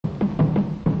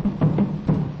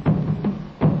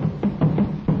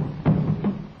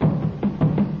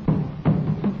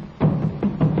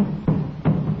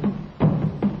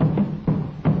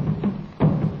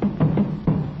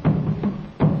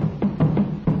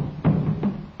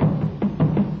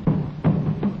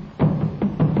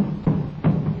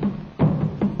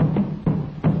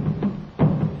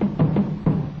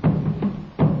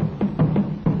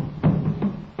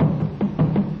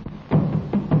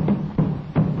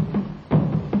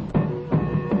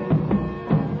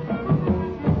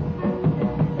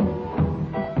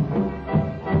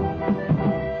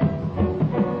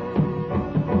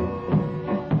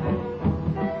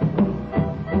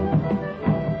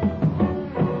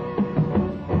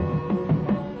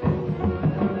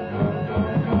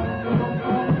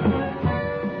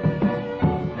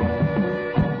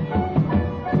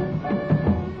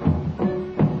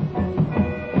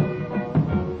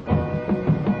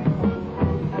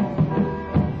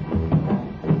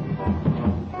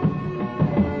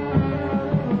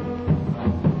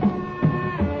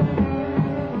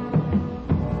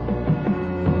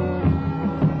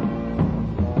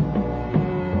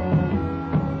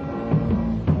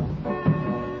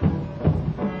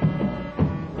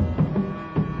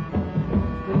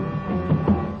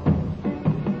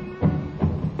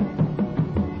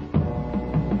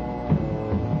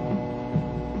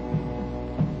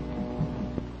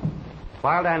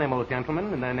Wild animals,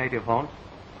 gentlemen, in their native haunts,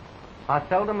 are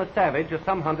seldom as savage as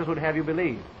some hunters would have you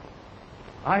believe.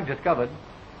 I've discovered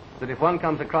that if one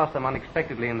comes across them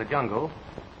unexpectedly in the jungle,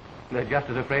 they're just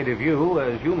as afraid of you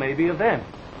as you may be of them.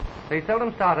 They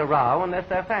seldom start a row unless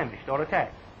they're famished or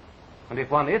attacked. And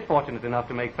if one is fortunate enough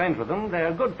to make friends with them,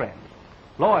 they're good friends,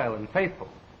 loyal and faithful.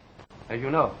 As you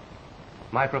know,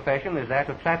 my profession is that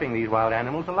of trapping these wild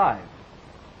animals alive.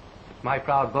 It's my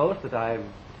proud boast that I've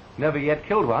never yet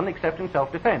killed one except in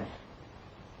self-defense.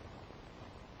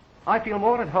 I feel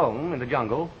more at home in the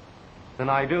jungle than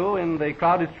I do in the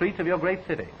crowded streets of your great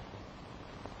city.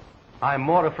 I'm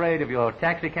more afraid of your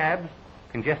taxicabs,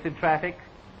 congested traffic,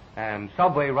 and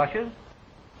subway rushes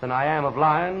than I am of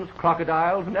lions,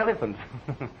 crocodiles, and elephants.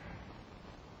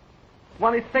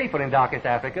 One is safer in darkest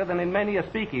Africa than in many a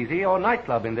speakeasy or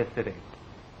nightclub in this city.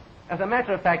 As a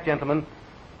matter of fact, gentlemen,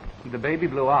 the baby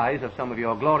blue eyes of some of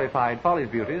your glorified Follies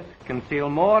beauties conceal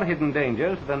more hidden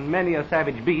dangers than many a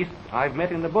savage beast I've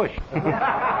met in the bush.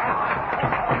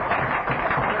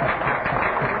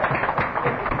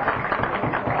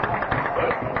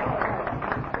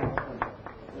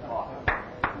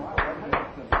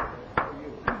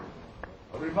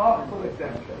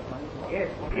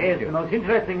 Yes, the most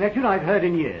interesting lecture I've heard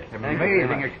in years.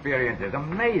 Amazing experiences,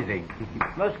 amazing.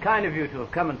 Most kind of you to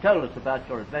have come and told us about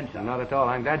your adventure. Not at all.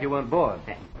 I'm glad you weren't bored.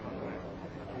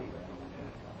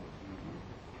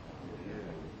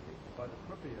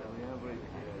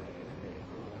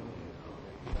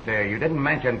 Say, you didn't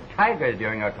mention tigers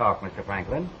during your talk, Mr.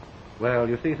 Franklin. Well,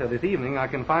 you see, sir, this evening I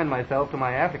confine myself to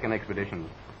my African expeditions.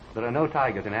 There are no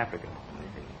tigers in Africa.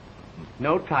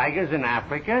 No tigers in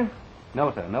Africa?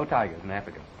 No, sir, no tigers in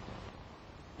Africa.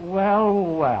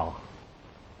 Well.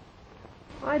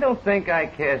 I don't think I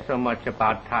care so much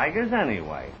about tigers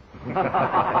anyway.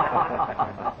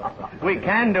 We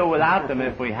can do without them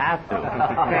if we have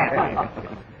to.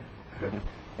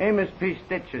 Amos P.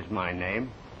 Stitch is my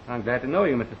name. I'm glad to know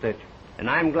you, Mr. Stitch. And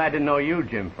I'm glad to know you,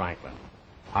 Jim Franklin.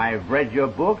 I've read your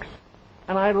books,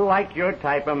 and I like your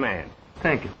type of man.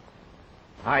 Thank you.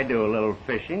 I do a little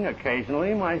fishing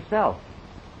occasionally myself.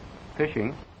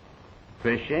 Fishing?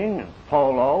 Fishing, and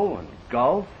polo, and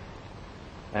golf,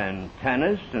 and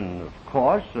tennis, and, of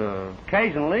course,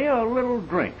 occasionally a little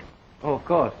drink. Oh, of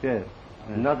course, yes.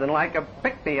 Nothing like a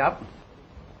pick-me-up.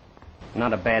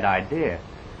 Not a bad idea.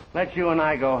 Let's you and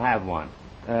I go have one.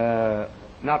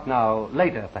 Not now.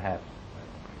 Later, perhaps.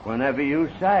 Whenever you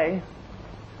say.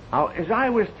 Now, as I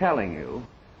was telling you,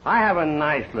 I have a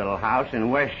nice little house in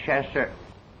Westchester.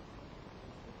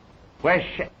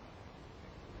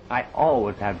 I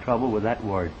always have trouble with that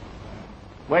word.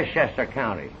 Westchester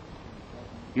County.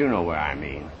 You know where I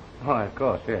mean. Oh, of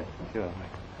course, yes, sure.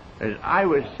 As I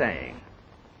was saying,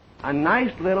 a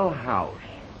nice little house.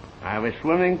 I have a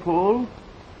swimming pool,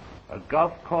 a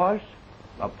golf course,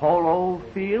 a polo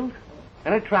field,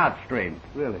 and a trout stream.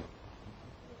 Really?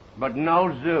 But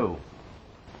no zoo.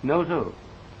 No zoo?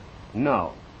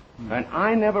 No. And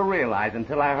I never realized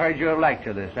until I heard your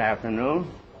lecture this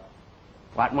afternoon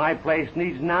what my place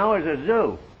needs now is a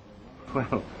zoo.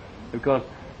 Well, because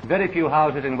very few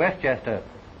houses in Westchester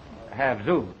have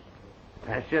zoos.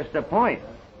 That's just the point.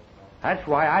 That's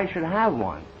why I should have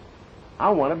one. I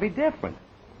want to be different.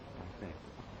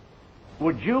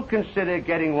 Would you consider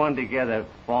getting one together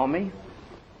for me?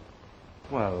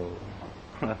 Well,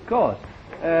 of course.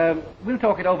 We'll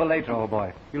talk it over later, old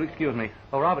boy. You'll excuse me.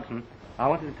 Oh, Robertson, I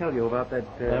wanted to tell you about that...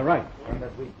 Right.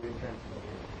 That week we intend...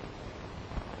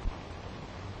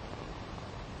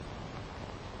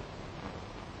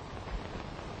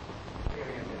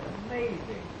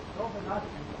 Amazing.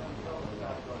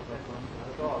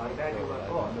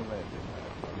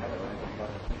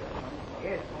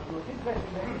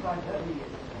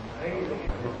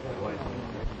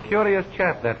 Curious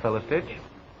chap, that fellow Stitch.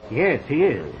 Yes, he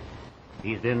is.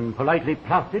 He's been politely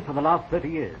plastered for the last 30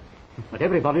 years. But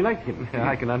everybody likes him.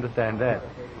 I can understand that.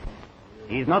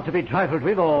 He's not to be trifled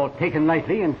with or taken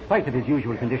lightly in spite of his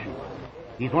usual conditions.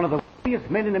 He's one of the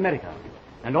wealthiest men in America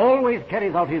and always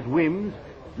carries out his whims,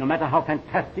 no matter how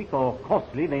fantastic or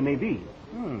costly they may be.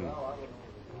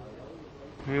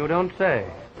 You don't say.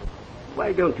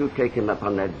 Why don't you take him up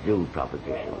on that zoo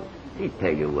proposition? He'd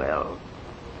pay you well.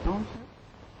 Don't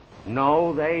they?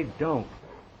 No, they don't.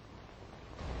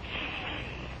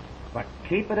 But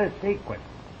keep it a secret.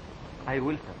 I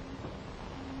will, sir.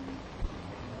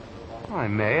 I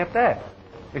may at that,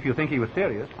 if you think he was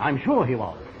serious. I'm sure he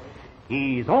was.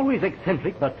 He's always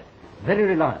eccentric, but very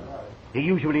reliable. He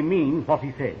usually means what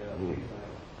he says.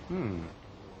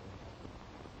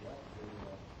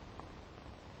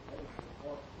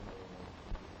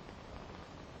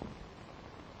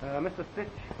 Mr. Stitch,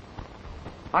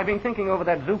 I've been thinking over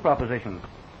that zoo proposition.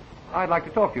 I'd like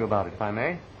to talk to you about it, if I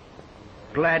may.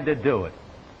 Glad to do it.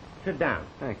 Sit down.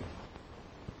 Thank you.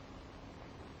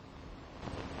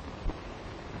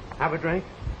 Have a drink?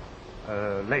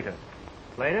 Later.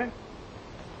 Later?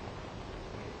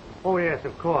 Oh, yes,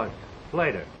 of course.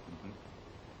 Later.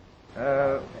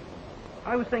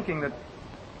 I was thinking that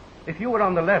if you were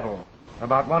on the level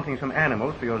about wanting some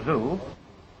animals for your zoo,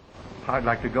 I'd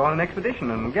like to go on an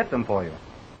expedition and get them for you.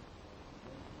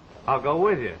 I'll go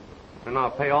with you, and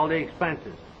I'll pay all the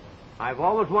expenses. I've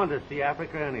always wanted to see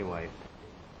Africa anyway.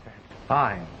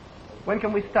 Fine. When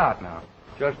can we start now?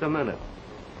 Just a minute.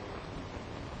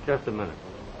 Just a minute.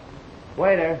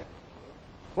 Waiter.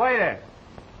 Waiter.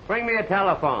 Bring me a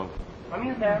telephone. Come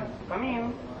in, sir. Come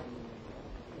in.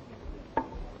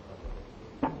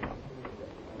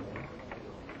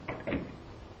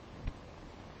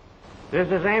 This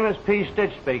is Amos P.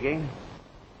 Stitch speaking.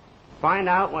 Find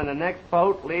out when the next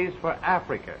boat leaves for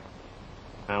Africa.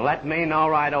 And let me know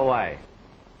right away.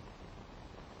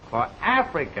 For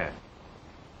Africa.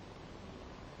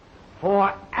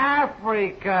 For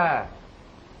Africa.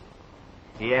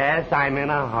 Yes, I'm in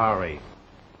a hurry.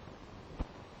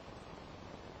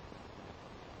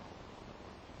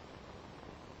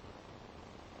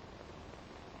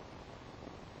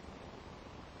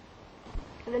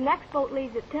 The next boat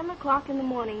leaves at 10 o'clock in the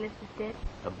morning, Mr. Stitch.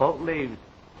 The boat leaves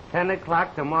 10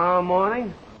 o'clock tomorrow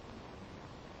morning?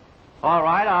 All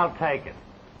right, I'll take it.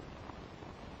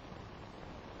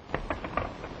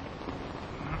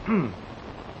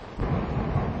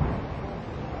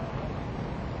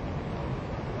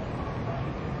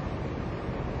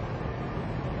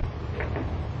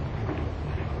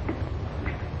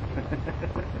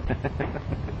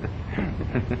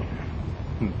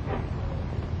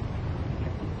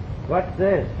 What's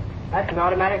this? That's an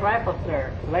automatic rifle,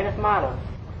 sir. The latest model.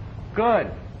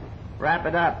 Good. Wrap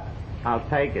it up. I'll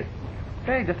take it.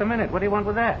 Hey, just a minute. What do you want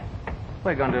with that?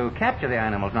 We're going to capture the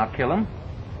animals, not kill them.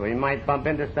 We might bump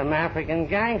into some African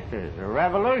gangsters, a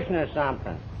revolution or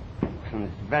something.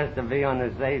 It's best to be on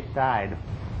the safe side.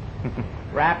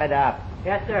 Wrap it up.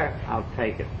 Yes, sir. I'll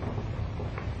take it.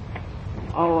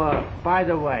 Oh, by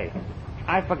the way,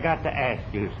 I forgot to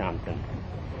ask you something.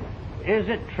 Is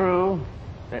it true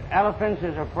that elephants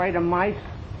is afraid of mice?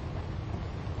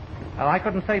 Well, I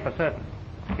couldn't say for certain.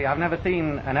 See, I've never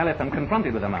seen an elephant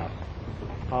confronted with a mouse.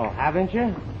 Oh, haven't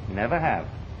you? Never have.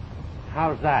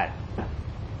 How's that?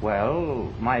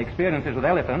 Well, my experiences with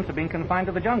elephants have been confined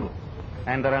to the jungle.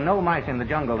 And there are no mice in the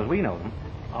jungle as we know them.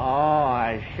 Oh,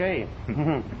 I see.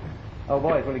 Oh,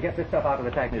 boys, will you get this stuff out of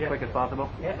the taxi as quick as possible?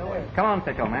 Yes, no worries. Come on,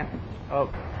 Stitch, old man.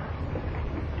 Okay.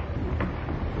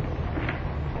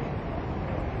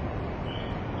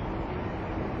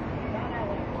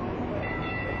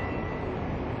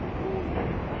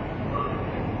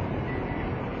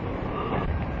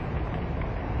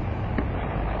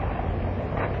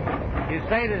 You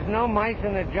say there's no mice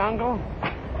in the jungle?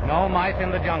 No mice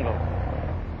in the jungle.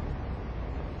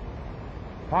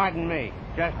 Pardon me.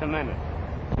 Just a minute.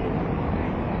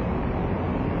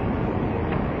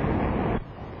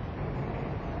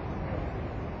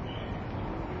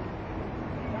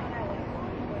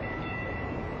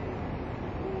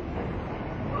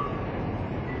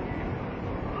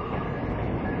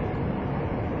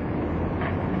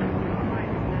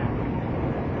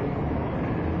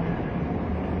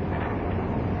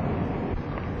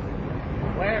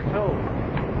 Where to?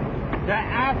 To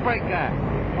Africa.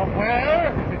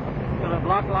 Where? To the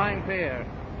Block Line Pier.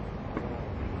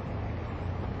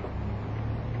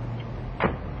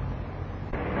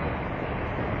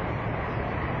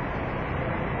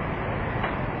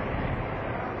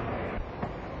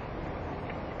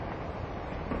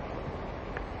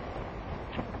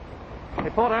 Hey,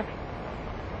 Porter.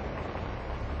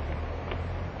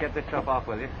 Get this stuff off,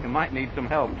 will you? You might need some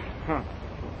help. Huh.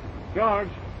 George,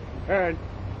 Ed,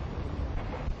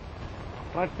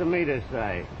 what's the meter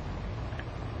say?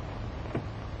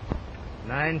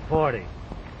 940.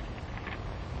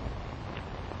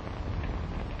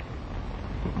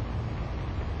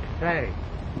 Say,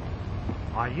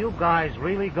 are you guys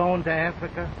really going to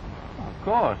Africa? Of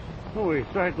course. Oh, we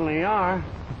certainly are.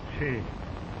 Gee,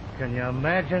 can you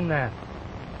imagine that?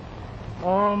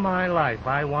 All my life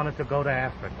I wanted to go to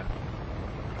Africa.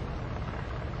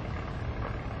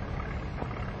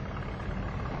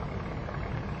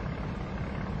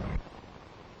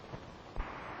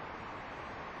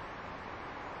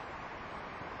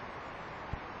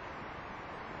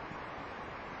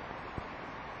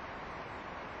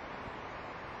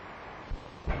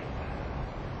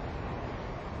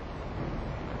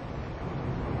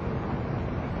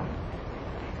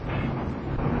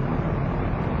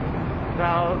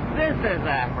 So this is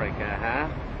Africa,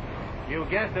 huh? You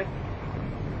guessed it.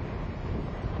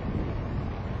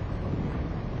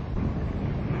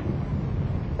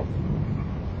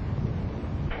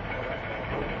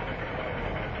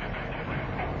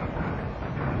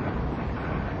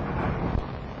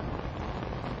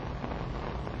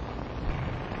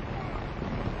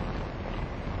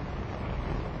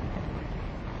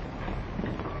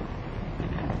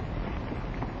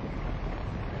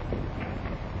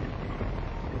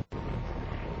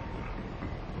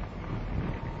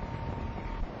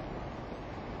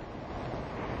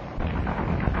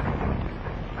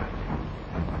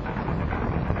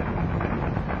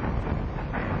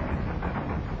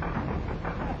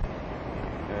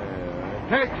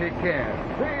 Taxi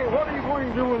cab. Hey, what are you going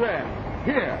to do with that?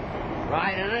 Here.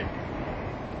 Right in it?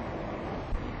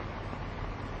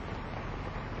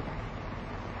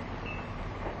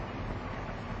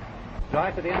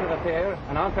 Drive to the end of the pier,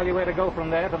 and I'll tell you where to go from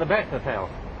there to the best hotel.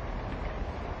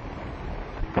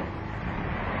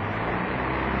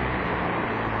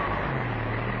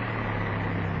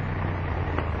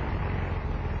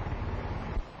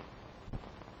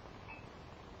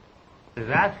 Is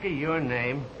asking your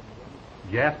name?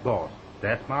 Yes, boss.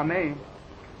 That's my name.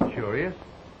 Curious?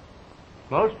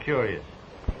 Most curious.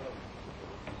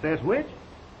 Says which?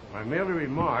 I merely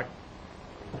remarked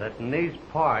that in these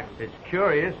parts it's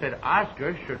curious that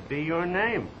Oscar should be your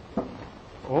name.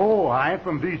 Oh, I ain't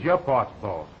from these your parts,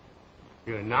 boss.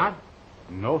 You're not?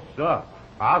 No, sir.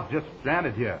 I was just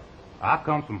stranded here. I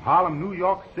come from Harlem, New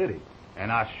York City,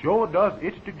 and I sure does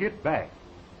itch to get back.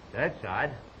 That's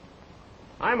odd.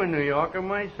 I'm a New Yorker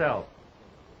myself.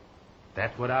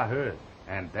 That's what I heard,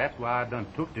 and that's why I done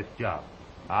took this job.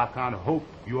 I kind of hope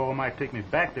you all might take me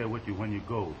back there with you when you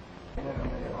go.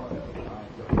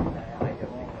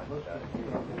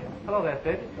 Hello there,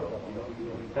 Sid.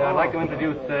 I'd like to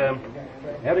introduce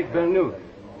Eric Bernuth,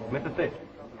 Mr. Sid.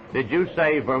 Did you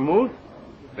say vermouth?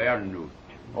 Vernuth.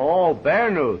 Oh,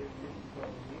 Bernuth.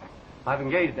 I've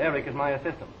engaged Eric as my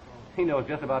assistant. He knows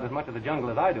just about as much of the jungle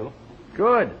as I do.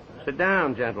 Good. Sit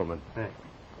down, gentlemen. Thanks.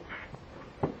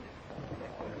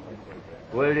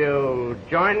 Will you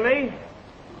join me?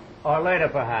 Or later,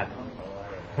 perhaps?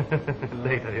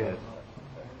 Later, yes.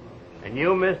 And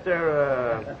you,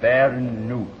 Mr.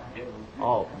 Vernuth.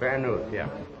 Oh, Bernuth, yeah.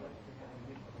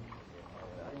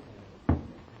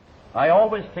 I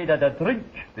always say that a drink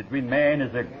between men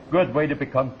is a good way to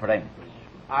become friends.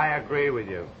 I agree with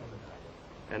you.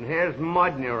 And here's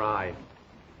mud in your eye.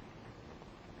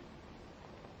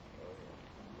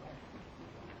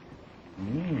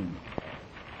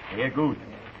 Very good.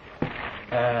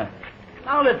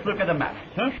 Now let's look at the maps,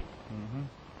 huh? Mm-hmm.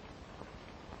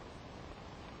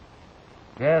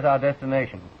 There's our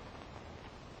destination.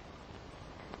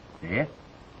 Yes.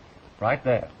 Right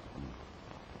there.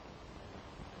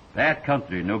 That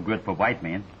country no good for white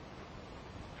men.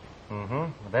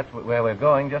 Mm-hmm. That's where we're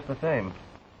going just the same.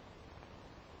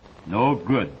 No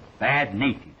good. Bad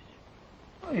natives.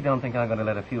 Well, you don't think I'm going to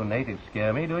let a few natives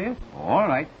scare me, do you? All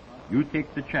right. You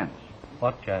take the chance.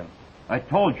 What chance? I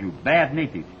told you, bad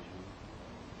natives.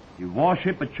 You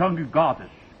worship a jungle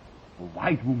goddess, a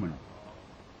white woman.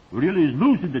 Really is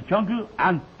loose in the jungle,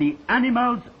 and the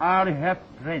animals are her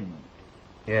friends.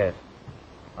 Yes.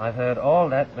 I've heard all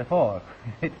that before.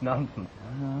 It's nonsense.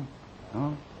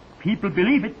 No. People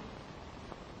believe it.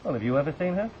 Well, have you ever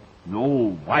seen her?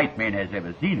 No white man has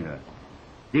ever seen her.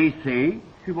 They say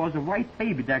she was a white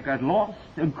baby that got lost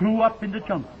and grew up in the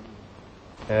jungle.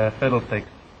 Fiddlesticks.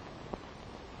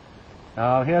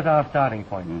 Now, here's our starting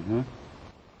point. Mm-hmm.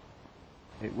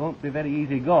 It won't be very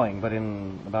easy going, but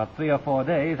in about 3 or 4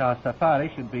 days, our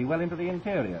safari should be well into the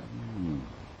interior.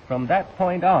 From that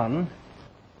point on,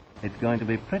 it's going to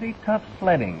be pretty tough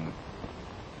sledding.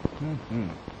 Mm-hmm.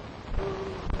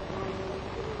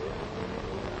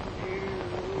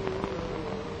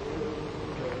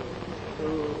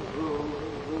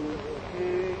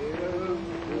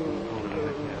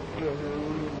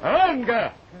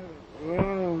 Hunger!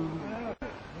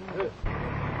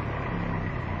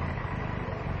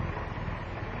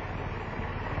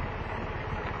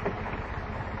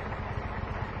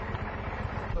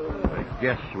 I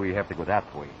guess we have to go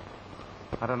that way.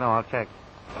 I don't know. I'll check.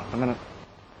 A minute.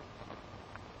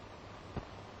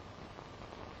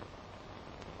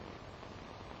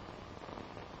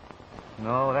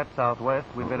 No, that's southwest.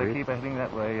 We'd better Okay. keep heading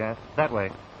that way, yes. That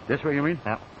way. This way, you mean?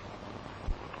 Yeah.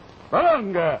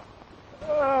 Hunger!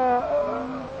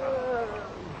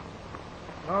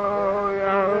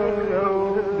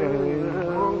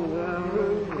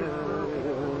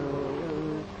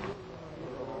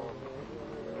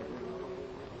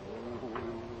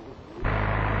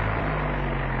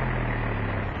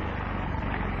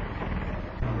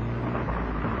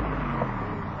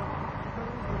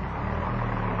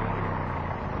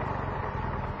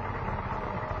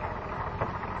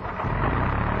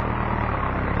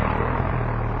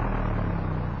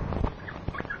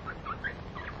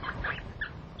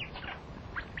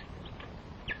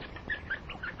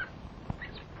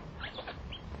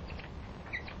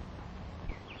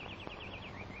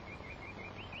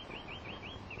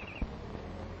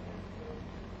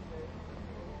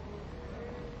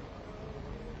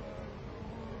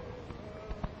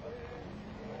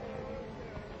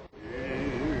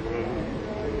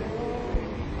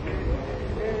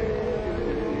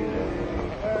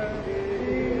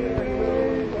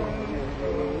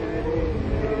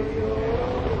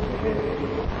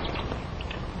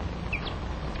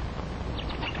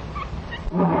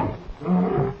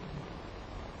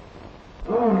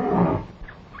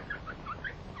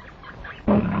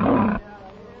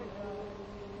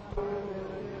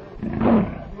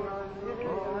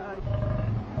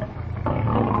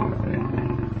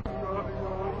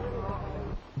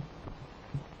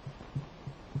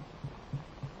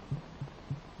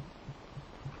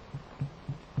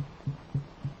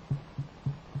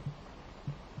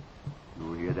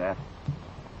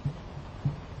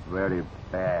 very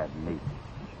bad natives.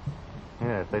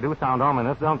 Yes, they do sound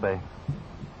ominous, don't they?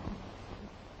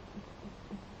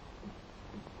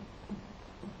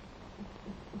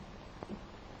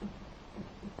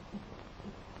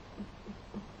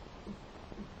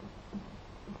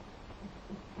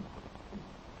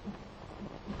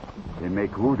 They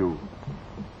make voodoo,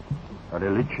 a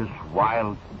religious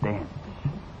wild dance.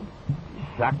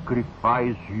 They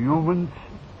sacrifice humans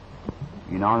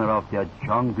in honor of their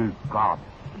jungle goddess.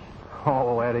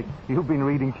 Oh, Eric, you've been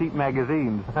reading cheap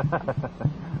magazines.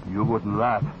 You wouldn't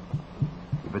laugh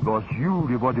if it was you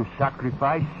they were to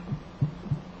sacrifice.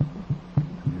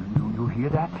 You hear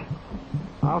that?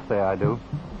 I'll say I do.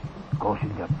 It goes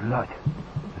in their blood,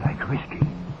 like whiskey.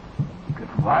 It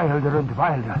gets wilder and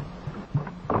wilder.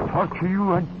 Torture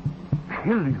you and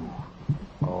kill you.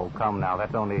 Oh, come now,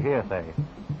 that's only hearsay.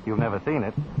 You've never seen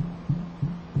it.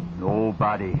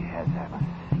 Nobody has ever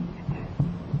seen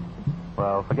it.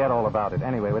 Well, forget all about it.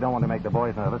 Anyway, we don't want to make the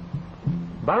boys nervous.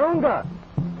 Barunga!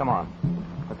 Come on,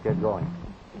 let's get going.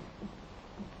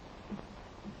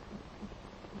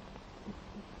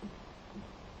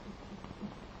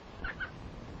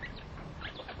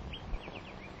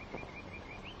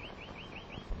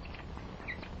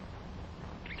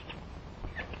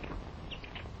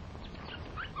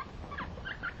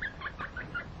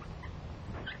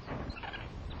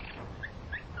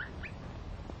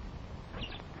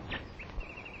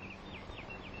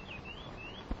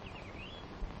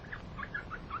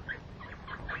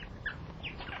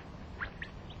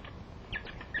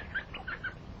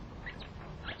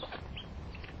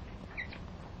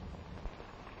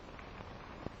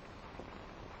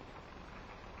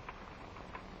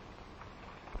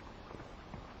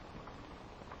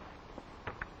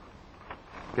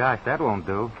 Gosh, that won't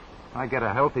do. I get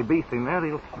a healthy beast in there,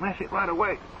 he'll smash it right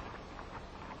away.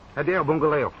 Adieu,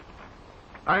 bungaleo.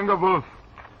 Ainga bulls.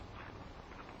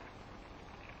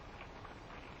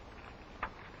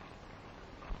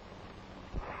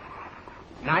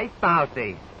 Nice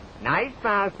bouncy. Nice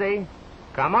bouncy.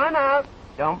 Come on out.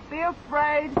 Don't be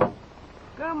afraid.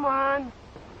 Come on.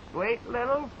 Sweet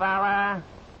little fella.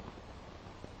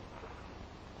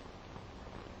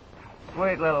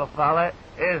 Sweet little fella,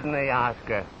 isn't he,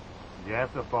 Oscar? Yes,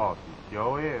 sir, boss. He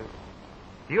sure is.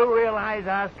 Do you realize,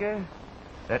 Oscar,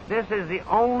 that this is the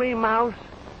only mouse,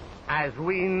 as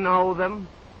we know them,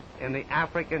 in the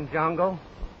African jungle?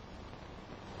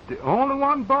 The only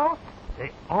one, boss? The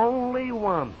only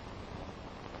one.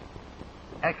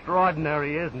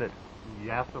 Extraordinary, isn't it?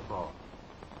 Yes, sir, boss.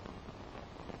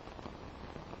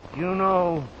 You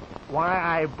know why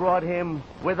I brought him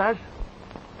with us?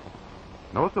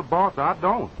 No, sir, boss, I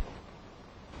don't.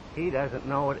 He doesn't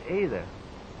know it either.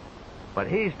 But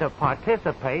he's to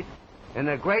participate in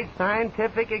a great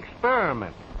scientific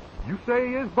experiment. You say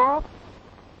he is, boss?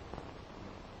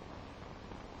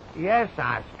 Yes,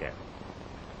 Oscar.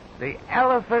 The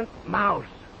elephant mouse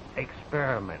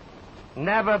experiment.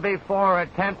 Never before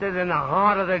attempted in the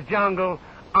heart of the jungle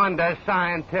under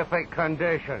scientific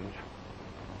conditions.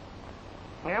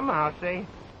 Here, Mousy.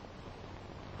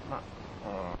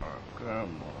 Oh,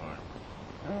 come on.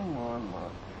 Come on,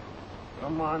 Mouse.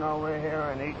 Come on over here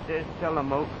and eat this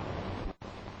tillamook.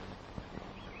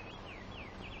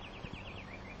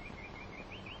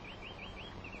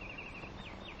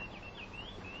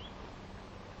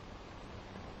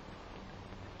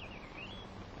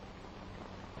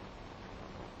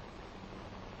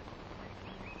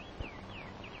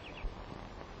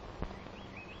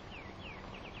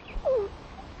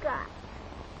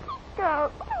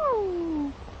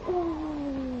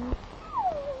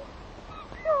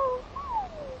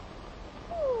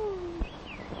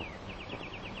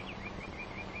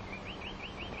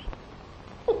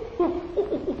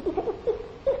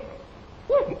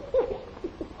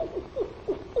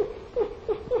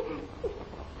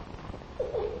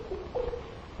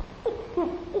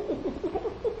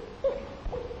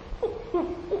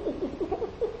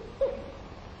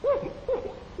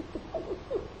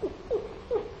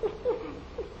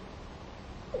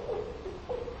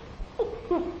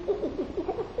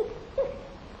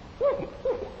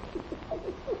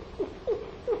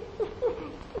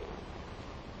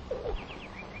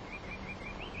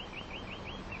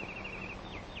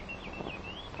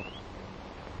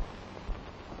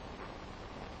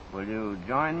 Will you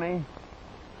join me?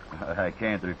 I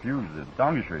can't refuse the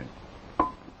donkey train.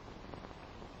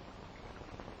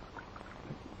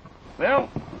 Well,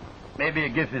 maybe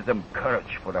it gives you some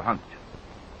courage for the hunt.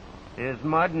 There's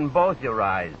mud in both your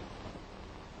eyes.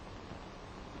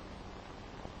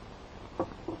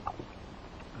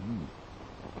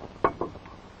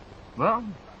 Well,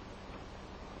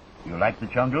 you like the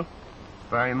jungle?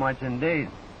 very much indeed.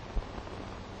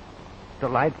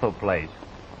 Delightful place.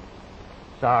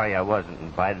 Sorry I wasn't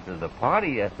invited to the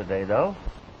party yesterday, though.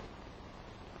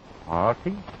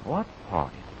 Party? What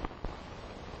party?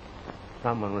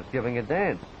 Someone was giving a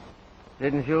dance.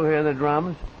 Didn't you hear the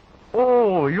drums?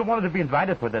 Oh, you wanted to be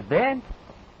invited for the dance?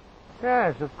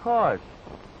 Yes, of course.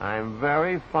 I'm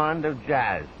very fond of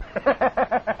jazz.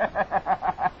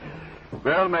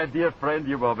 Well, my dear friend,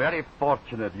 you were very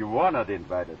fortunate you were not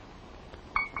invited.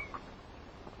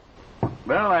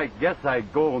 Well, I guess I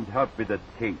go and help with the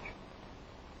tea.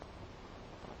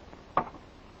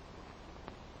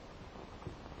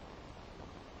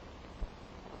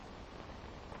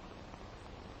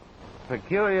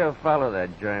 Peculiar fellow,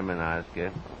 that German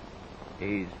Oscar.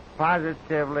 He's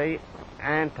positively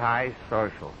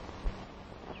antisocial.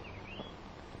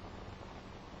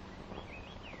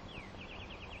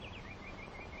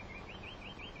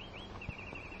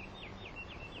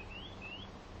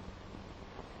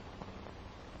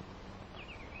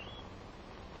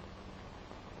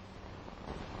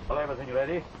 Well, everything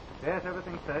ready? Yes,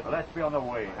 everything's set. Well, let's be on the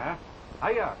way, huh?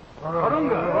 Hiya!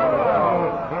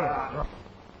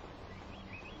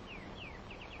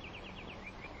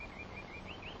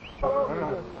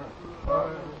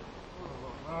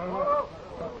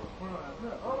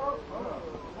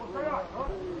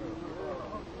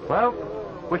 Well,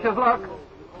 wish us luck.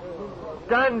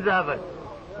 Tons of it.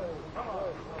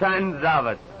 Tons of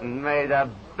it. And may the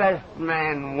best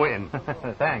man win.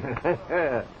 Thanks.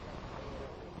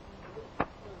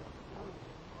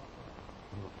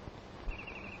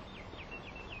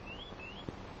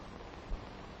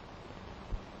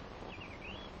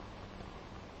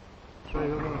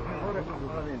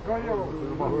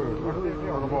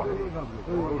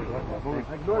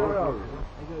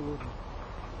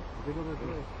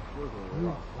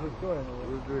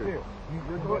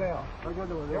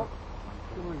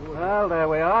 Well, there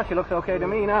we are. She looks okay to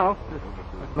me now.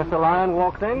 Mr. Lion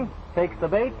walks in, takes the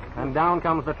bait, and down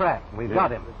comes the trap. We've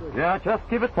got him. Yeah, just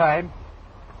give it time.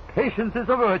 Patience is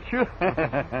a virtue.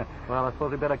 Well, I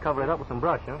suppose we better cover it up with some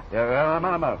brush, huh? Yeah,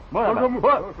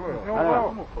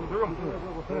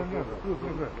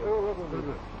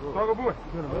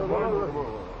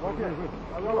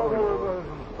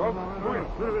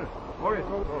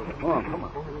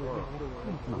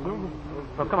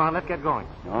 So come on, let's get going.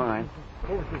 All right.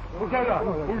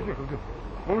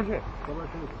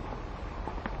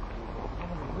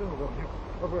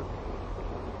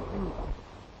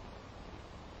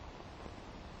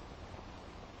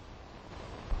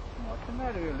 What's the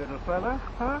matter, you little fella?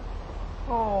 Huh?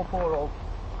 Oh, poor old...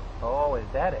 Oh, is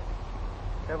that it?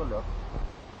 Have a look.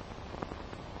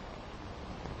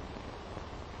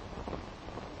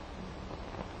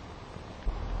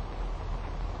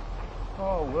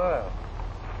 Oh, well.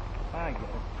 I get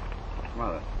it.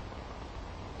 Mother.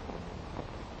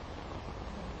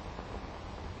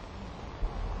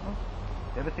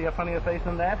 Ever see a funnier face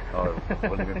than that? Oh,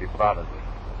 wouldn't even be proud of it.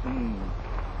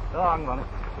 Oh, I'm on it.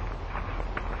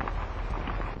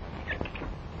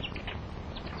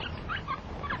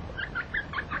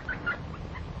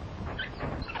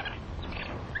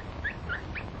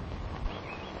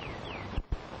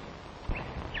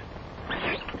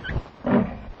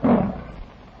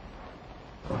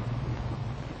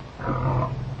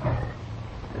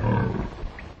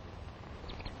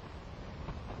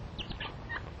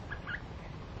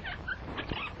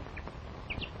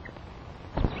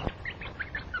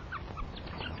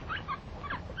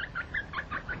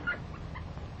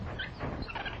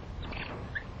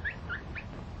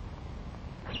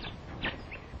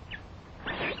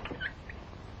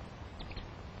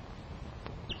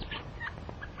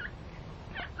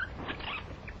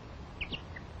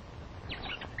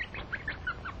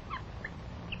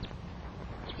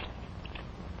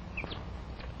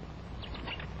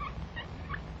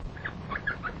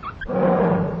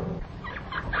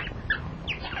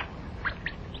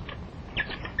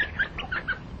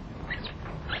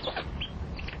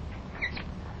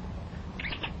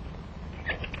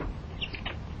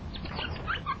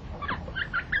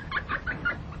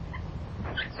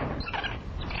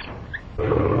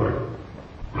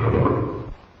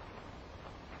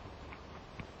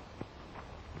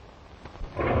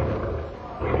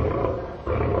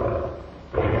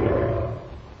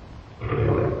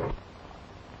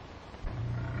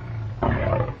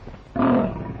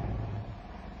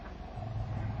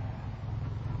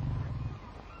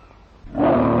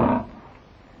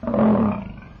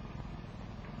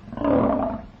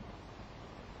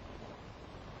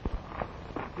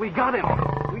 We got him!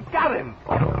 We got him!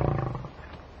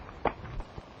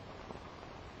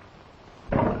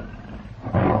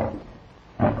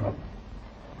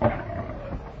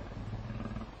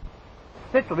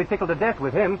 Stitch will be tickled to death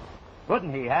with him.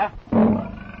 Wouldn't he, huh?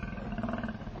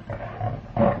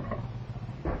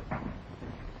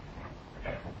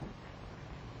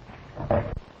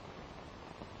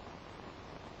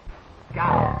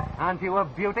 God, aren't you a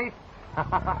beauty?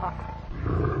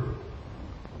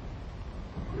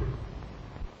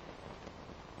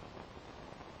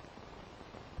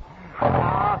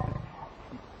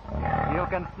 You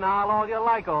can snarl all you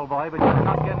like, old boy, but you're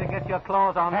not going to get your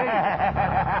claws on me.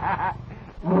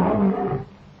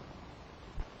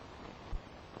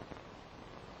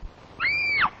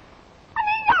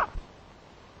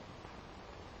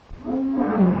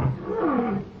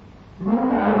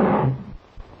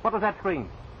 What was that scream?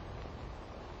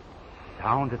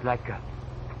 Sounded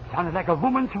like a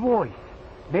woman's voice.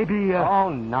 Maybe, Oh,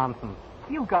 nonsense.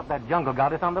 You've got that jungle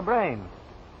goddess on the brain.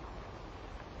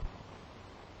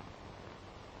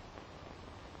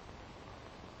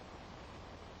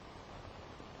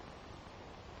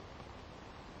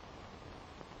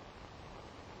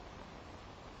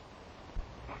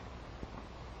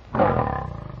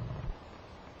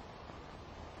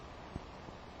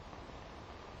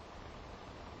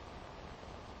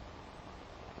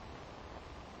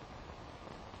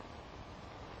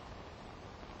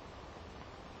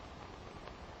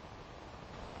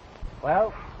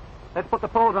 Well, let's put the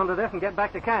poles under this and get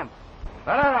back to camp.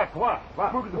 Quoi?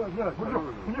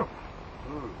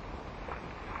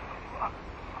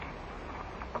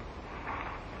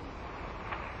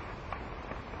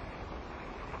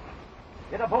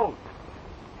 Get a boat.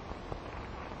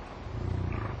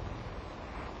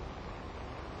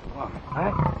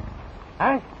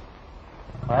 Huh?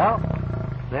 Well,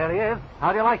 there he is.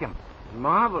 How do you like him?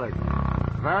 Marvelous.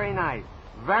 Very nice.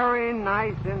 Very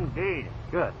nice indeed.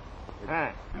 Good.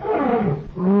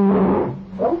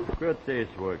 Good day's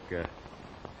work.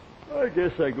 I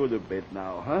guess I go to bed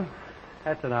now, huh?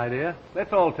 That's an idea.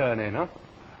 Let's all turn in, huh?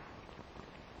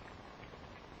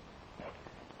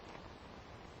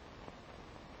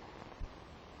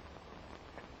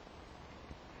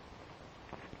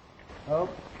 Oh,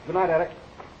 good night, Eric.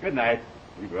 Good night.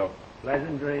 We go.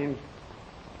 Pleasant dreams.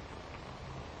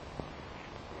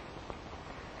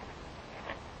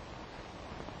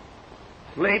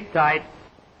 Sleep tight.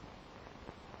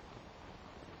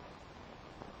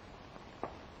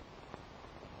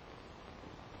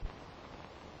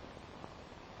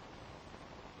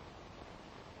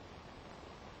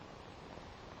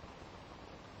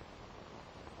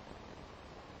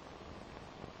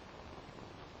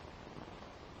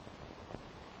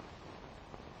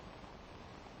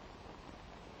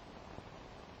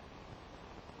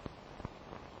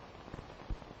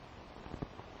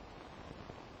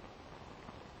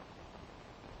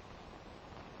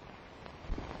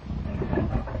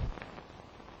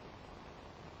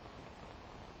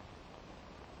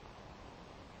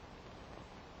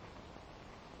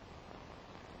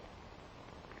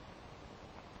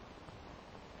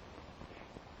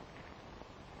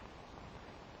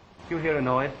 You hear a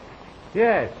noise?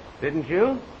 Yes, didn't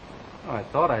you? Oh, I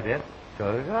thought I did.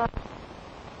 So did I.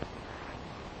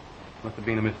 Must have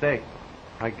been a mistake.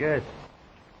 I guess.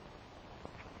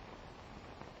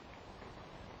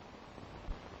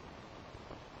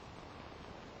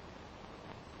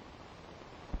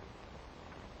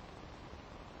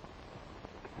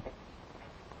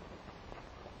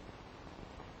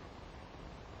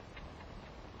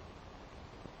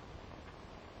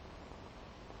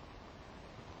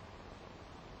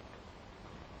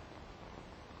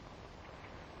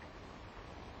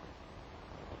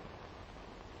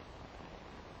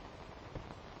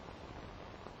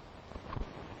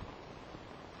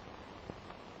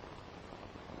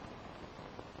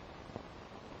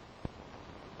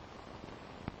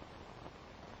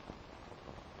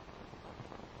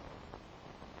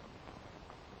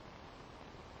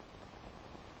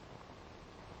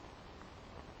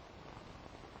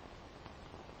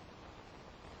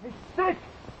 Stitch!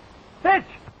 Stitch!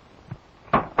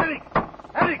 Eric!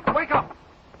 Eric, wake up!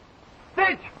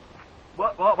 Stitch!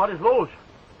 What is loose?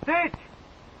 Stitch!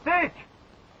 Stitch!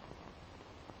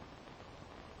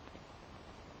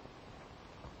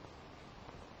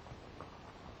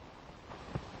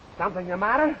 Something the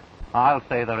matter? I'll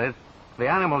say there is. The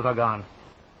animals are gone.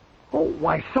 Oh,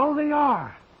 why, so they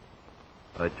are.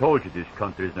 I told you this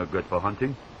country is no good for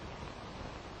hunting.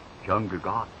 Jungle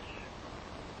gods.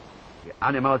 The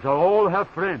animals all have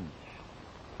friends.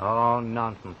 Oh,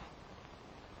 nonsense.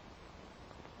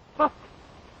 But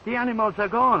the animals are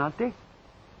gone, aren't they?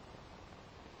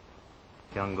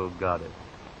 Jungle goddess.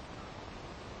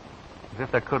 As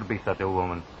if there could be such a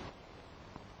woman.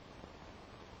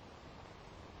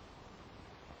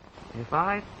 If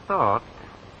I thought...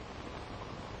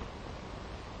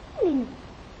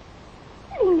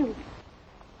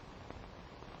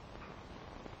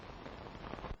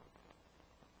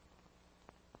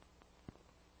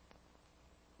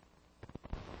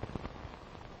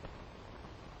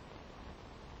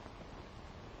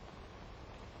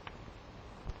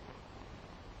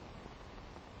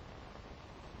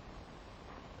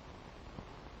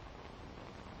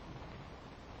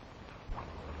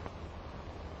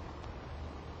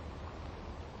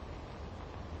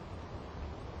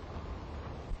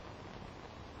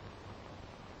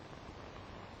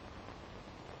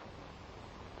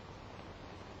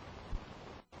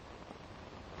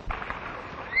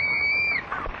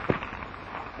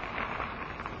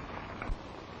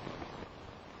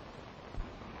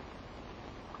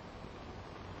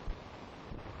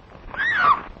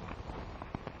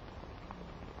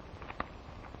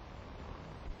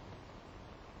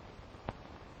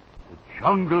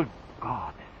 jungle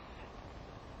goddess.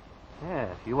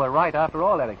 Yes, you were right after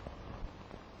all, Eric.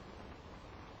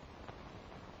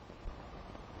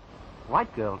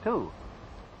 White girl, too.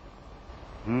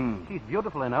 She's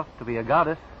beautiful enough to be a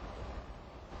goddess.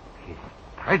 She's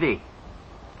pretty.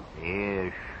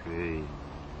 Sehr schön.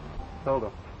 Told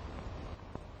her.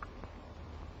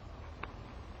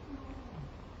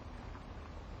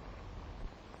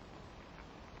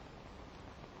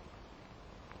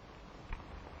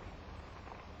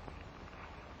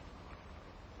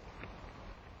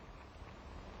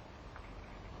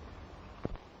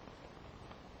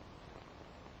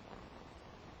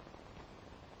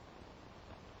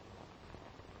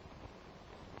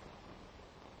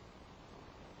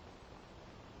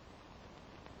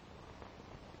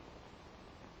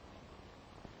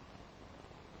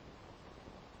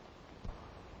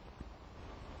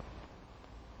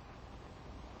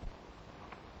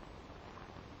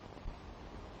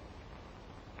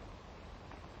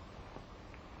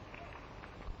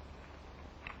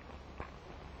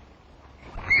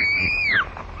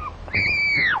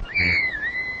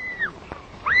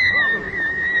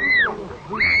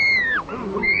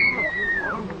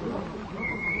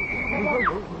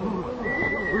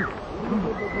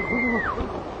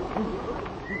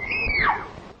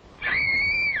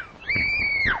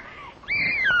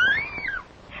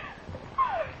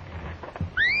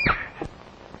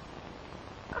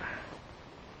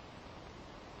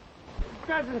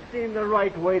 Doesn't seem the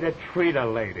right way to treat a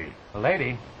lady. A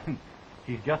lady?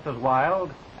 She's just as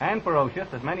wild and ferocious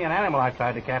as many an animal I've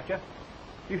tried to capture.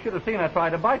 You should have seen her try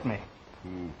to bite me.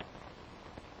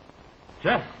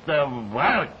 Just a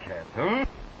wildcat, huh?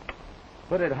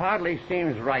 But it hardly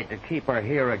seems right to keep her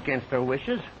here against her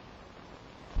wishes.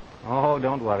 Oh,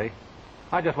 don't worry.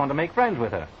 I just want to make friends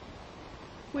with her.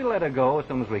 We'll let her go as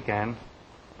soon as we can.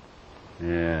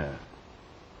 Yeah.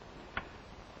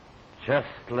 Just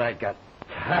like a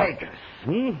tigress,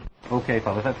 hmm? Okay,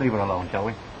 fellas, let's leave her alone, shall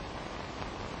we?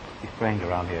 She's strange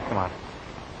around here. Come on.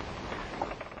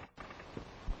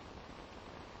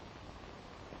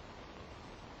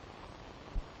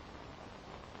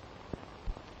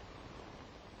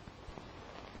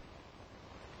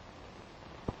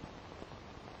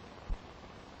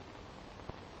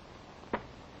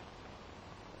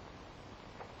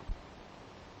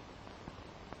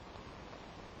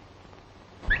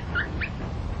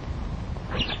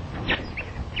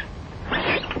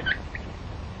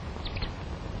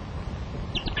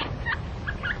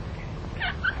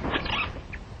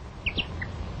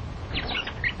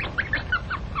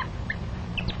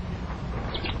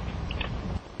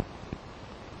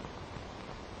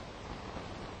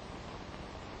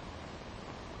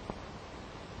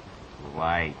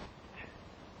 White.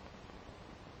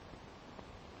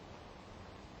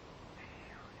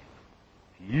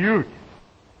 Beautiful.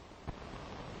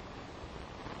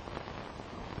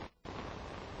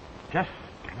 Just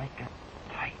like a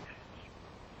tigress.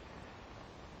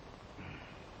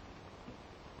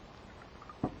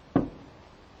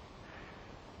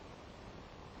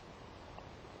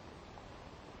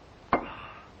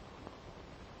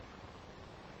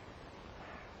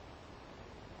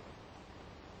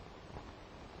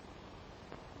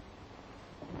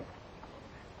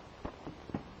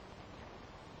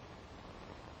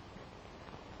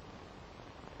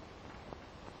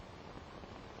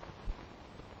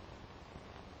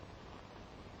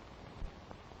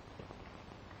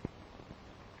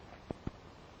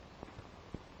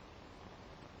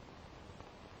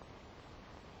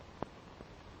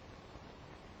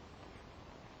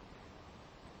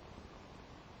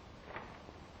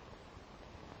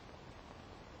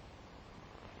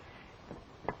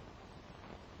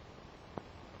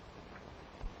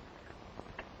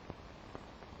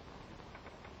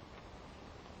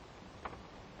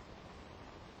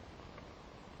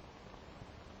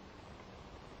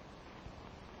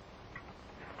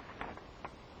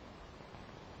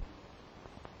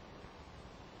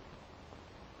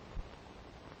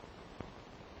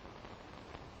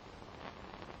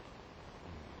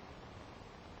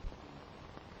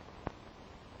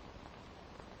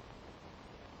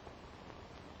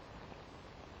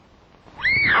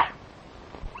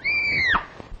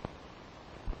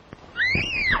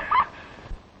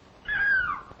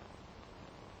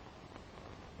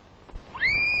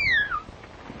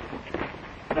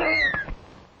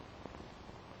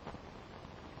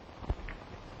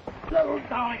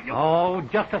 Oh,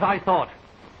 just as I thought.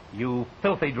 You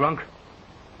filthy drunk.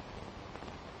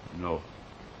 No.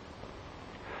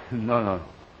 No.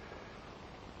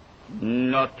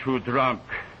 Not too drunk.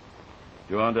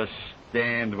 You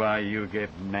understand why you get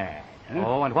mad? Huh?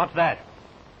 Oh, and what's that?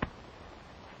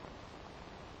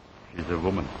 She's a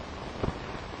woman.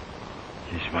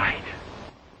 She's white.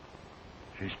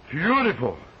 She's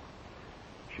beautiful.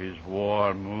 She's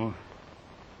warm.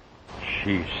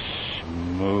 She's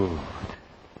smooth.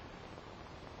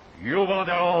 You want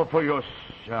it all for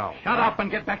yourself. Shut up and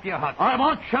get back to your hut. I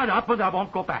won't shut up, but I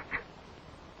won't go back.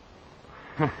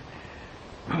 All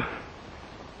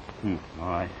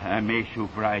right, I may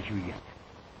surprise you yet.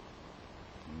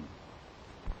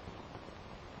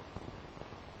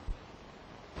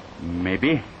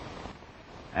 Maybe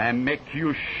I make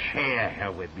you share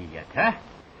her with me yet, huh?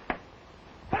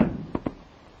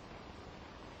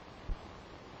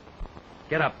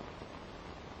 Get up.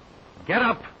 Get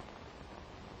up.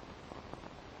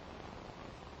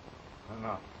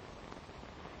 No.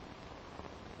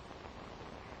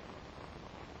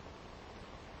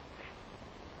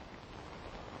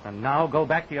 And now go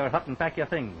back to your hut and pack your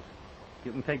things.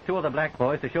 You can take 2 of the black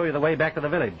boys to show you the way back to the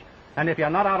village. And if you're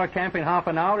not out of camp in half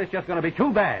an hour, it's just going to be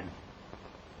too bad.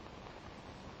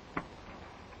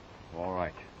 All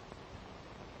right.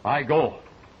 I go.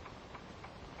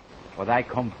 But I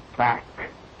come back.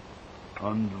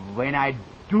 And when I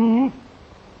do,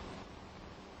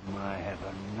 I have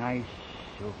a nice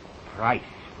surprise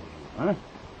for you, huh?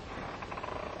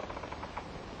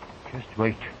 Just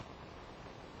wait.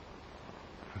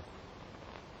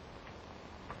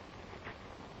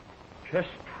 Just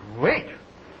wait.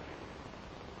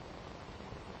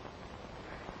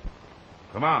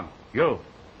 Come on, you.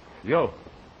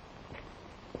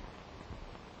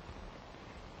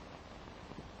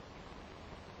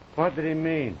 What did he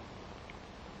mean?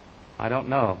 I don't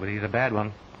know, but he's a bad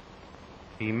one.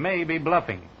 He may be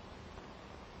bluffing.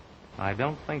 I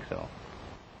don't think so.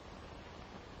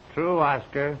 True,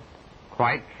 Oscar.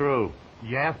 Quite true.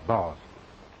 Yes, boss.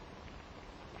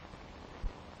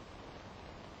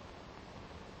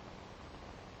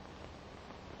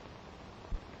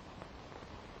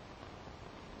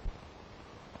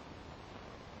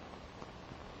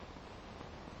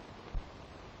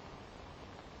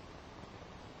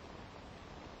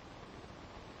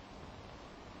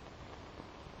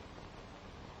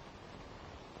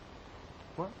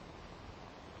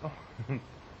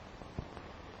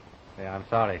 Hey, I'm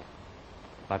sorry.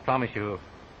 I promise you,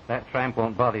 that tramp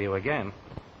won't bother you again.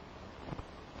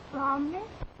 Promise?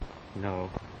 No,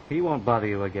 he won't bother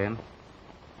you again.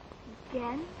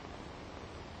 Again?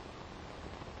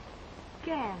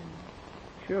 Again?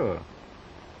 Sure.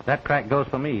 That crack goes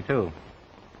for me, too.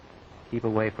 Keep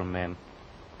away from men.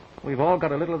 We've all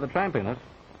got a little of the tramp in us.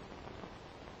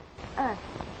 Us.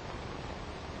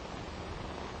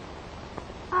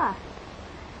 Us.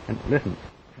 And listen,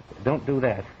 don't do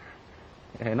that.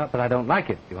 Not that I don't like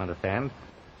it, you understand.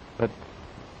 But,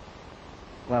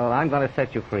 well, I'm going to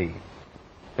set you free.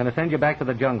 Going to send you back to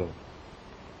the jungle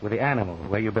with the animals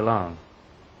where you belong.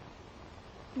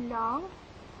 Long?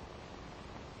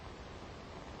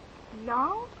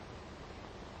 Long?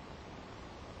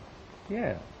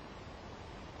 Yeah.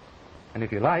 And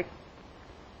if you like,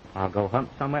 I'll go hunt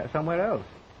somewhere else.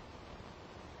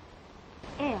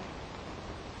 Else.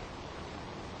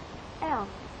 Else.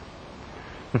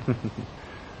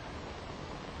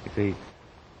 You see,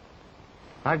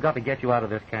 I've got to get you out of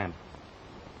this camp.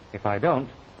 If I don't,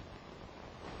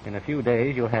 in a few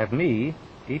days you'll have me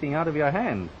eating out of your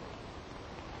hand.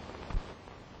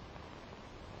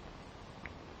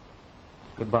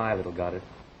 Goodbye, little goddess.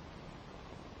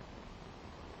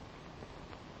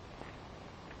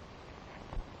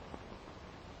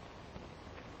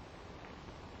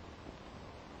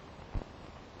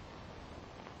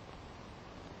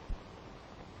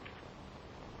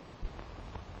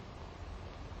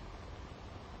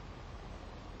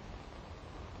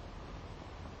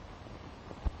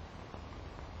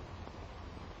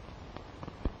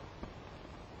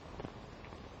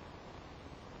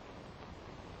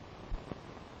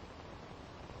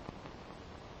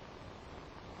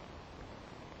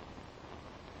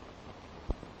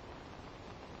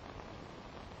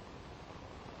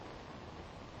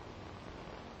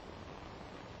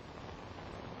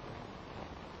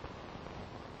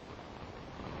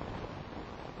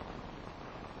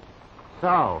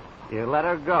 So, you let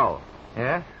her go.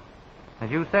 Yes?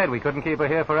 As you said, we couldn't keep her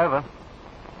here forever.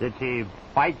 Did she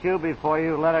bite you before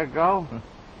you let her go?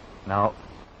 No.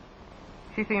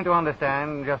 She seemed to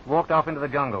understand and just walked off into the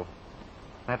jungle.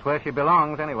 That's where she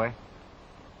belongs, anyway.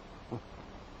 Of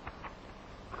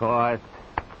course.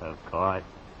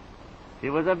 She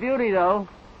was a beauty, though.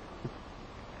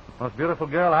 Most beautiful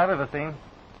girl I've ever seen.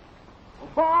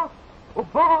 Boss! Oh,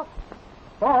 boss!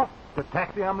 Boss! The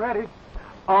taxi, I'm ready.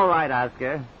 All right,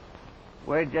 Oscar.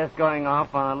 We're just going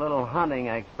off on a little hunting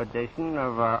expedition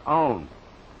of our own.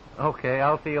 Okay,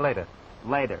 I'll see you later.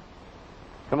 Later.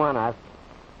 Come on, Oz.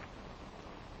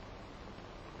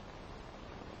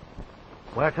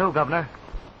 Where to, Governor?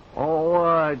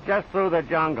 Oh, just through the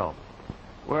jungle.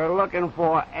 We're looking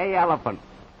for a elephant.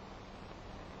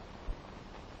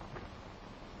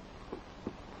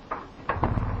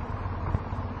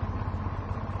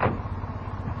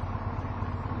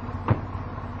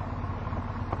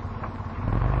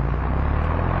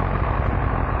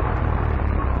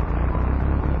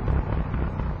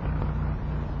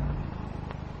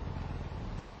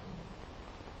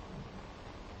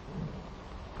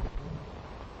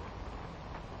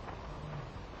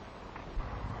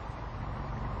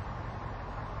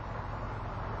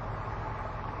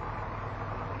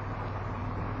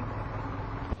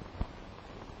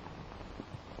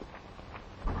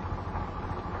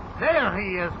 There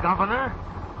he is, Governor.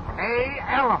 A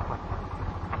elephant.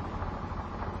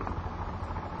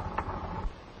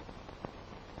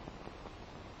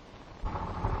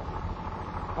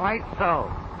 Quite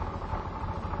so.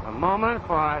 The moment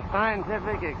for our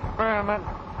scientific experiment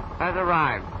has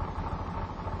arrived.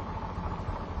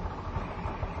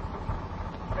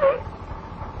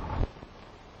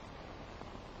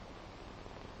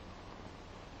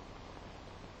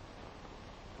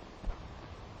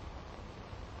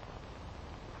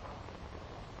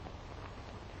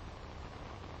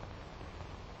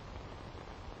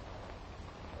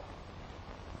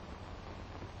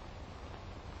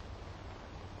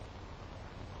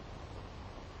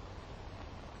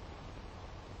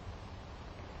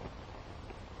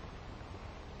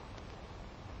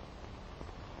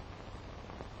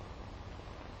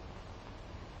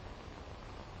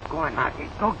 Go on, Marty.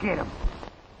 Go get him.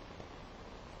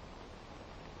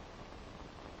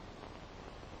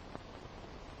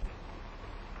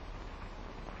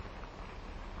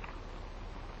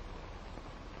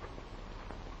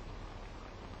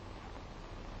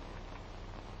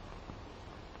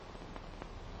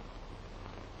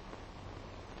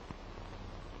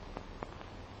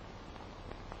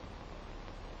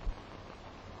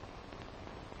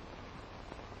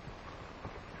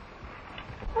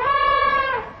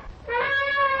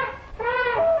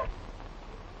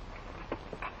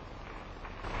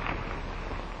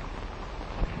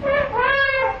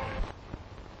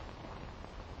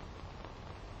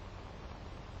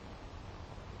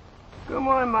 Come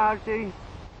on, Mousy.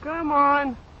 Come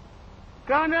on.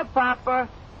 Come to Papa.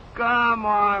 Come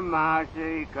on,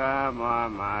 Mousy. Come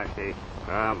on, Mousy.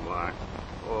 Come on.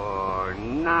 Oh,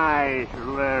 nice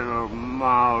little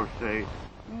Mousy.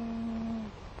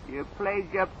 You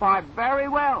played your part very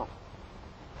well.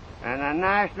 And the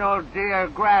National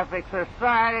Geographic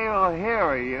Society will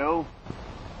hear of you.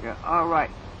 Yeah, all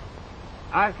right.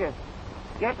 Oscar,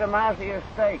 get the Mousy a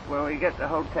steak when we get to the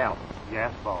hotel.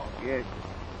 Yes, boss. Yes.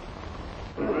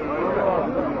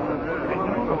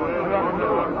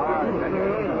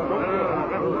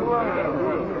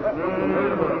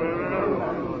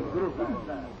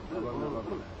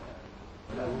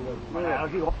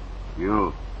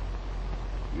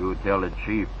 You tell the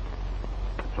chief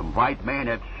some white man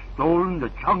had stolen the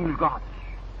jungle gods.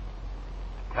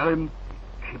 Tell him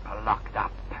keep her locked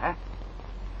up, huh?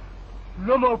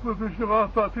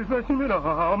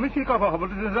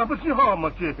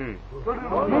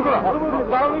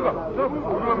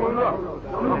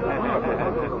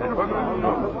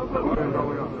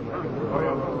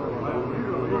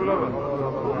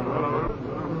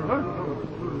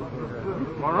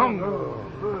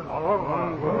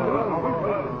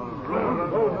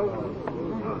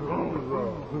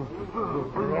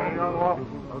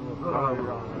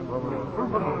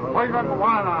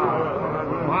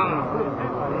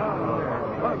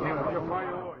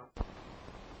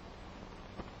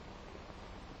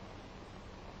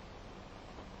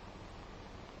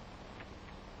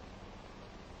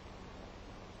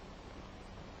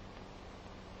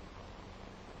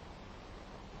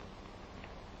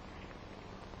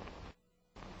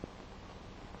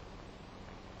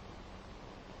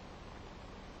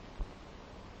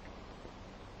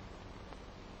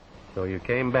 So you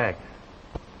came back.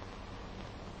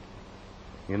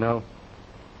 You know,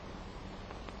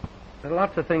 there are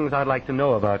lots of things I'd like to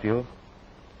know about you.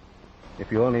 If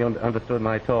you only understood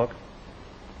my talk.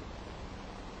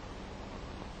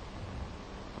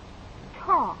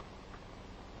 Talk.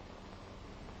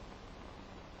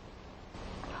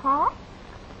 Talk?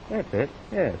 That's it,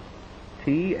 yes.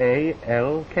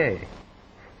 T-A-L-K.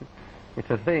 It's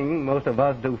a thing most of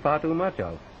us do far too much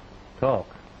of.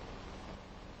 Talk.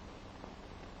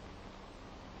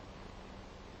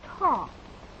 Talk.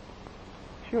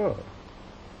 Sure.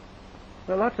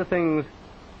 There are lots of things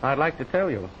I'd like to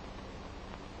tell you.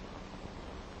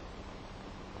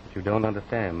 You don't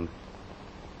understand.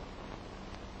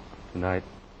 Tonight.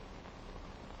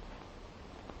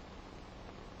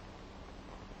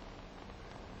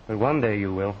 But one day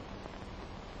you will.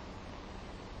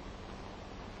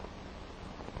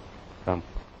 Come.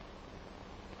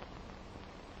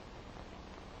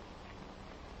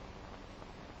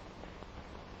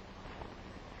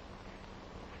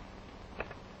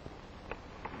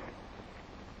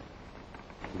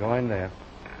 Go in there.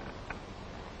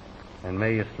 And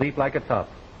may you sleep like a top.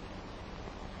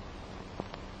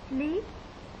 Sleep?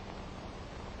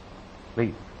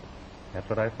 Sleep. That's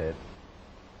what I said.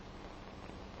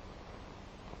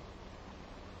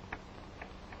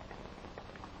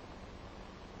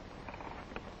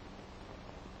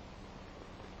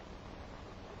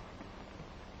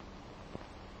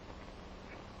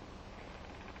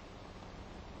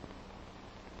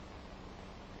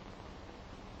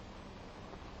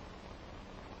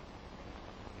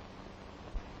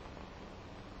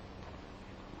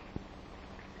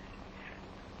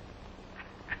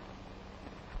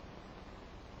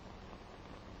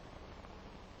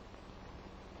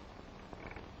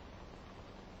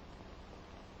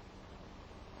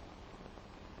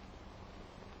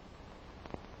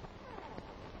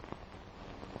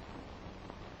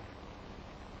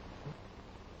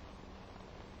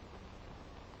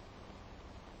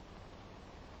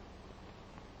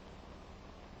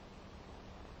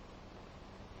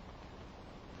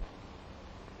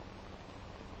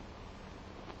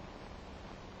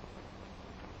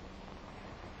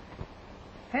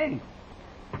 Hey.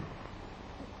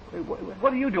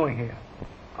 What are you doing here?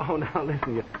 Oh, now,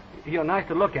 listen, you're nice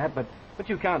to look at, but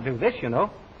you can't do this, you know.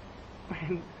 I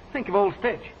mean, think of old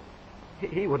Stitch.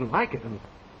 He wouldn't like it,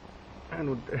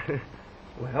 and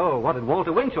well, what did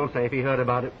Walter Winchell say if he heard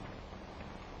about it?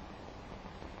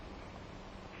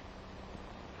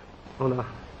 Oh,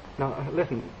 now,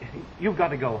 listen, you've got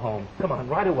to go home. Come on,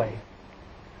 right away.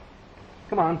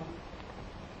 Come on.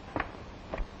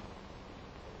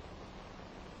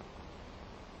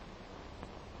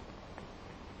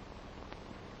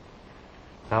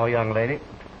 Now, young lady,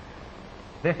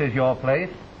 this is your place,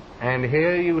 and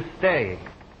here you stay.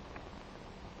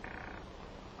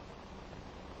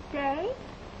 Stay?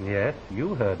 Yes,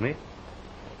 you heard me.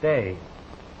 Stay.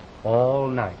 All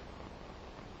night.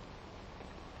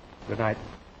 Good night.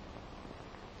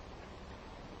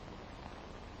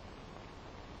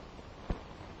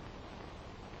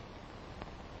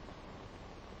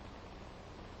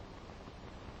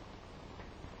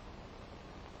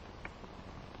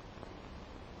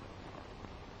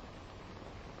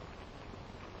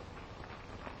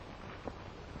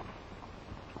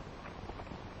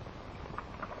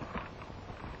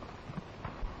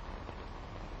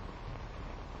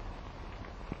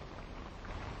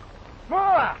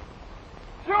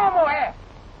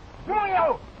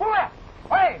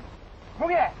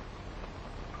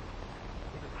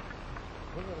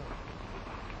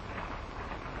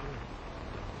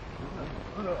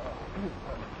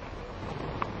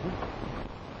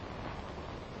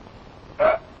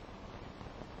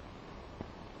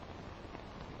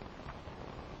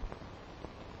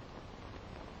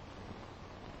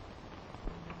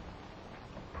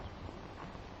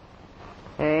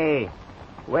 Hey,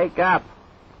 wake up.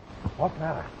 What's the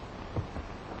matter?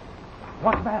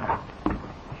 What's the matter?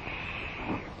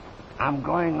 I'm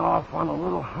going off on a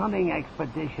little hunting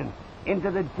expedition into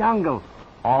the jungle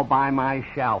all by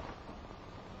myself.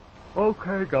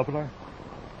 Okay, Governor.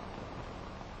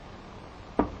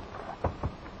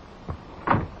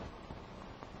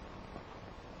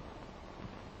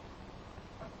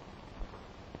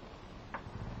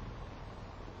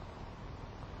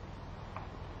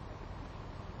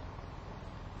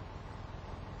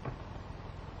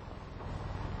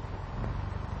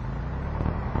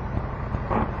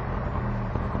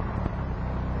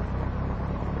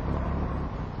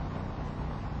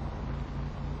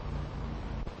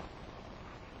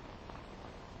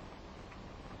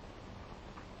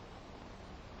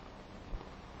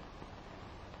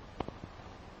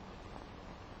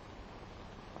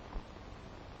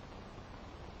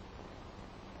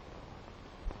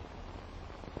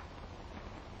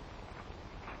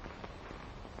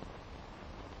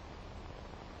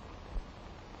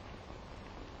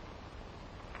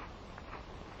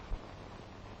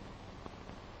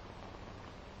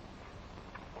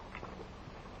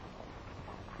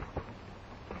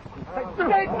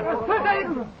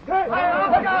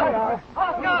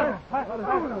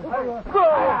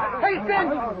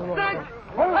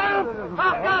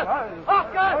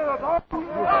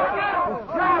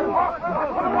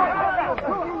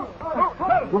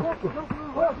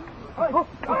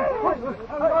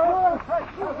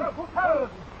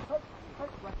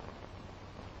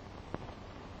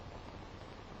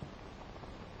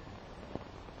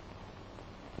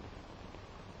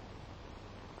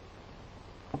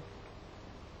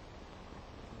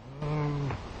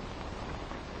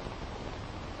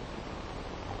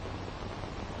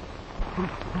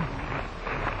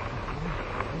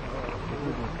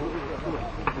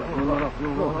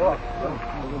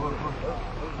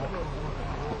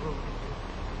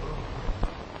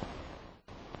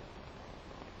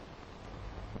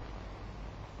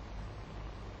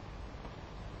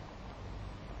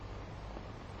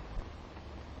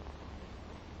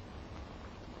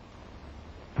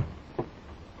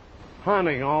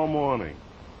 Hunting all morning,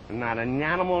 and not an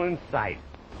animal in sight.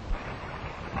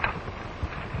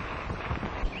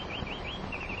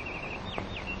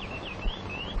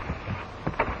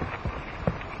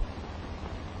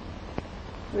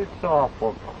 It's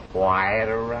awful quiet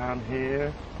around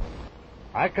here.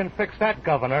 I can fix that,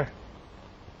 Governor.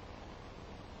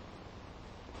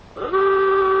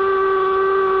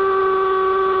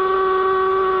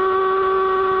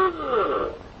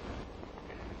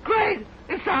 Great!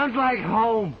 It sounds like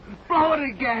home. Blow it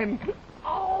again.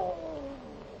 Oh.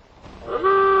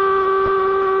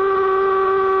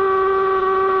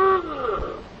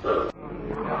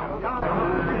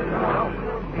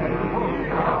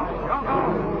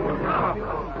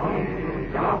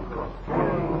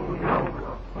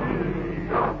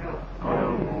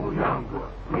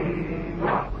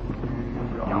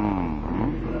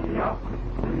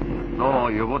 So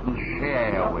you wouldn't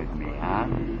share with me, huh?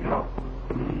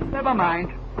 Never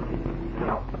mind.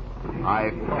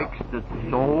 I fixed it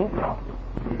so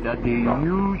that they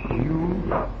use you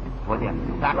for their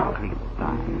sacrifice.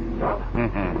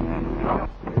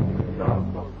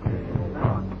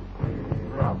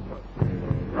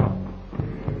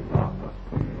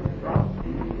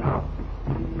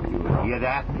 You hear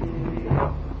that?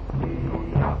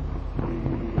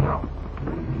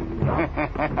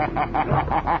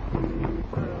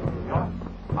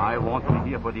 I want you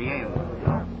here for the end.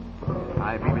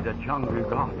 I'll be with the jungle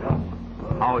god.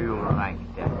 How you like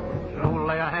that? You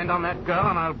lay a hand on that girl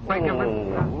and I'll break your...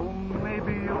 Oh,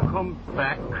 maybe you come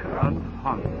back and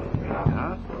hunt me,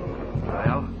 huh?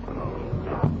 Well,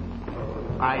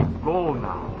 I go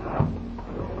now.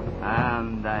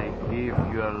 And I give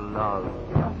your love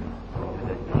to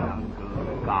the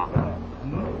jungle god.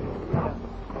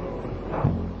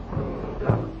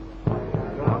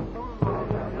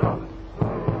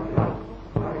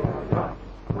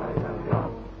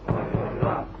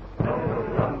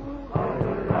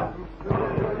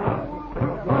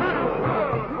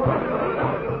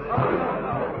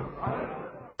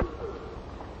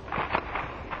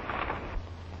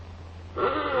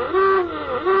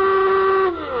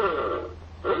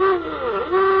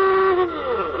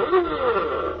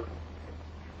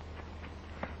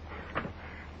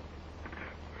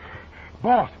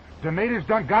 Boss, the natives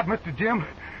done got Mr. Jim,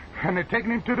 and they're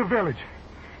taking him to the village.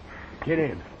 Get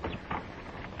in.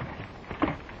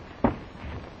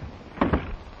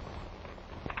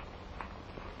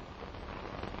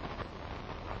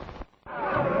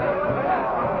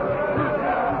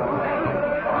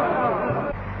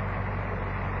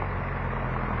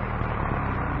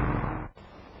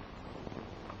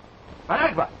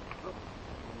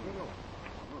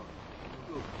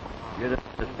 You're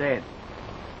the dead.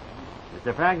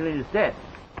 Mr. Franklin is dead.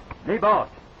 Me boss.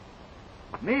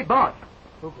 Me boss.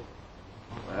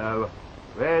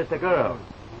 Where's the girl?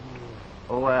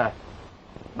 Oh,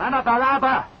 Mana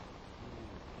Baraba.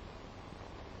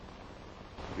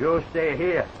 You stay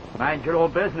here. Mind your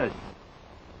own business.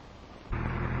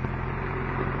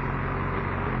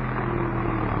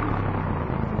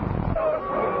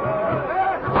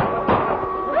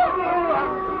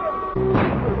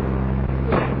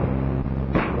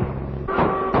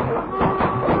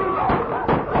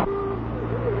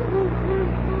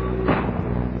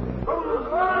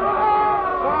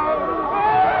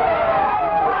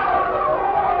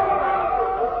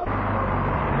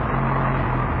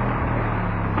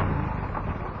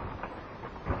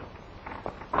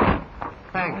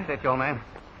 Thanks, Stitch, old man.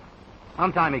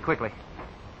 Untie me quickly.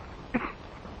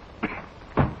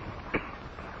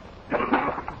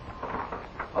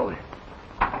 Oh.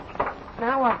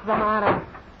 Now what's the matter?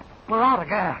 We're out of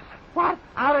gas. What?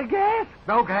 Out of gas?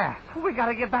 No gas. We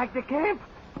gotta get back to camp.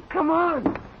 Come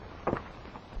on.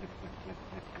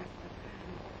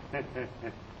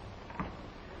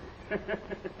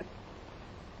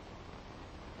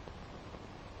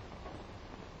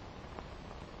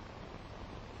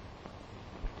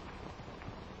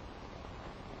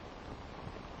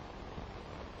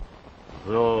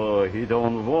 So he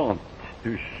don't want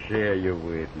to share you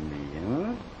with me,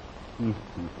 huh?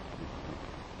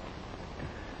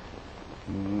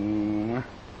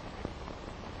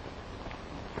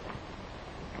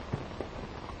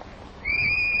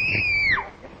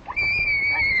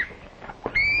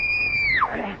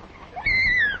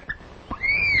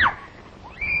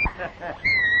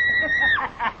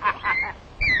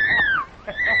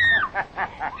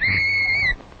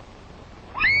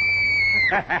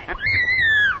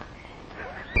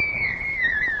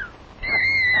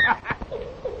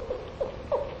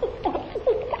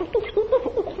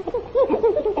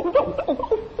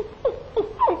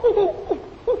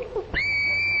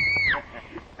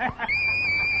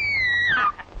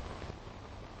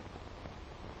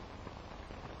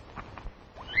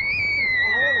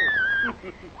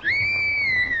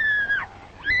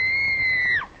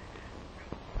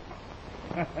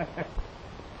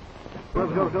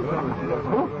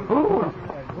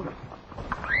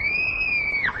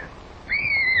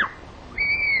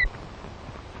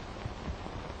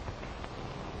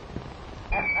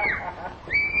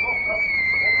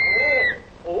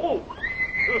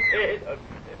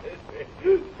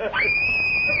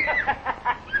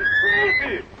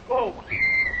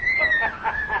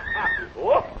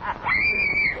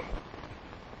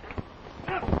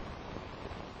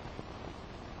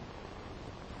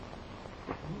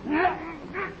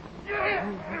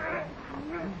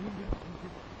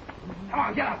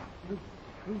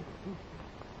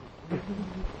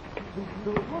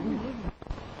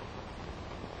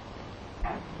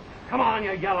 Come on,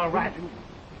 you yellow rat.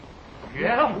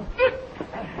 Yeah?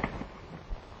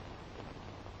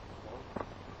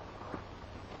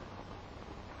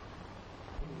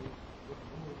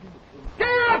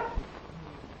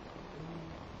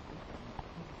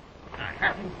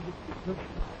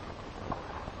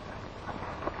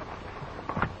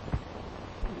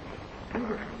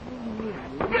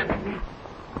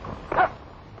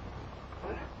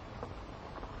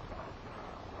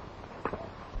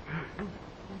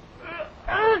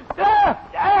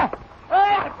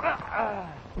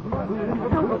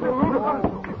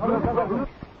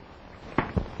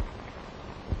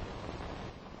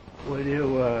 Will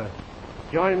you,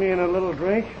 join me in a little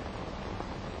drink?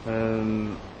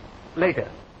 Later.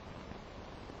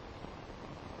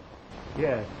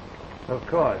 Yes, of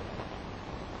course.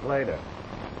 Later.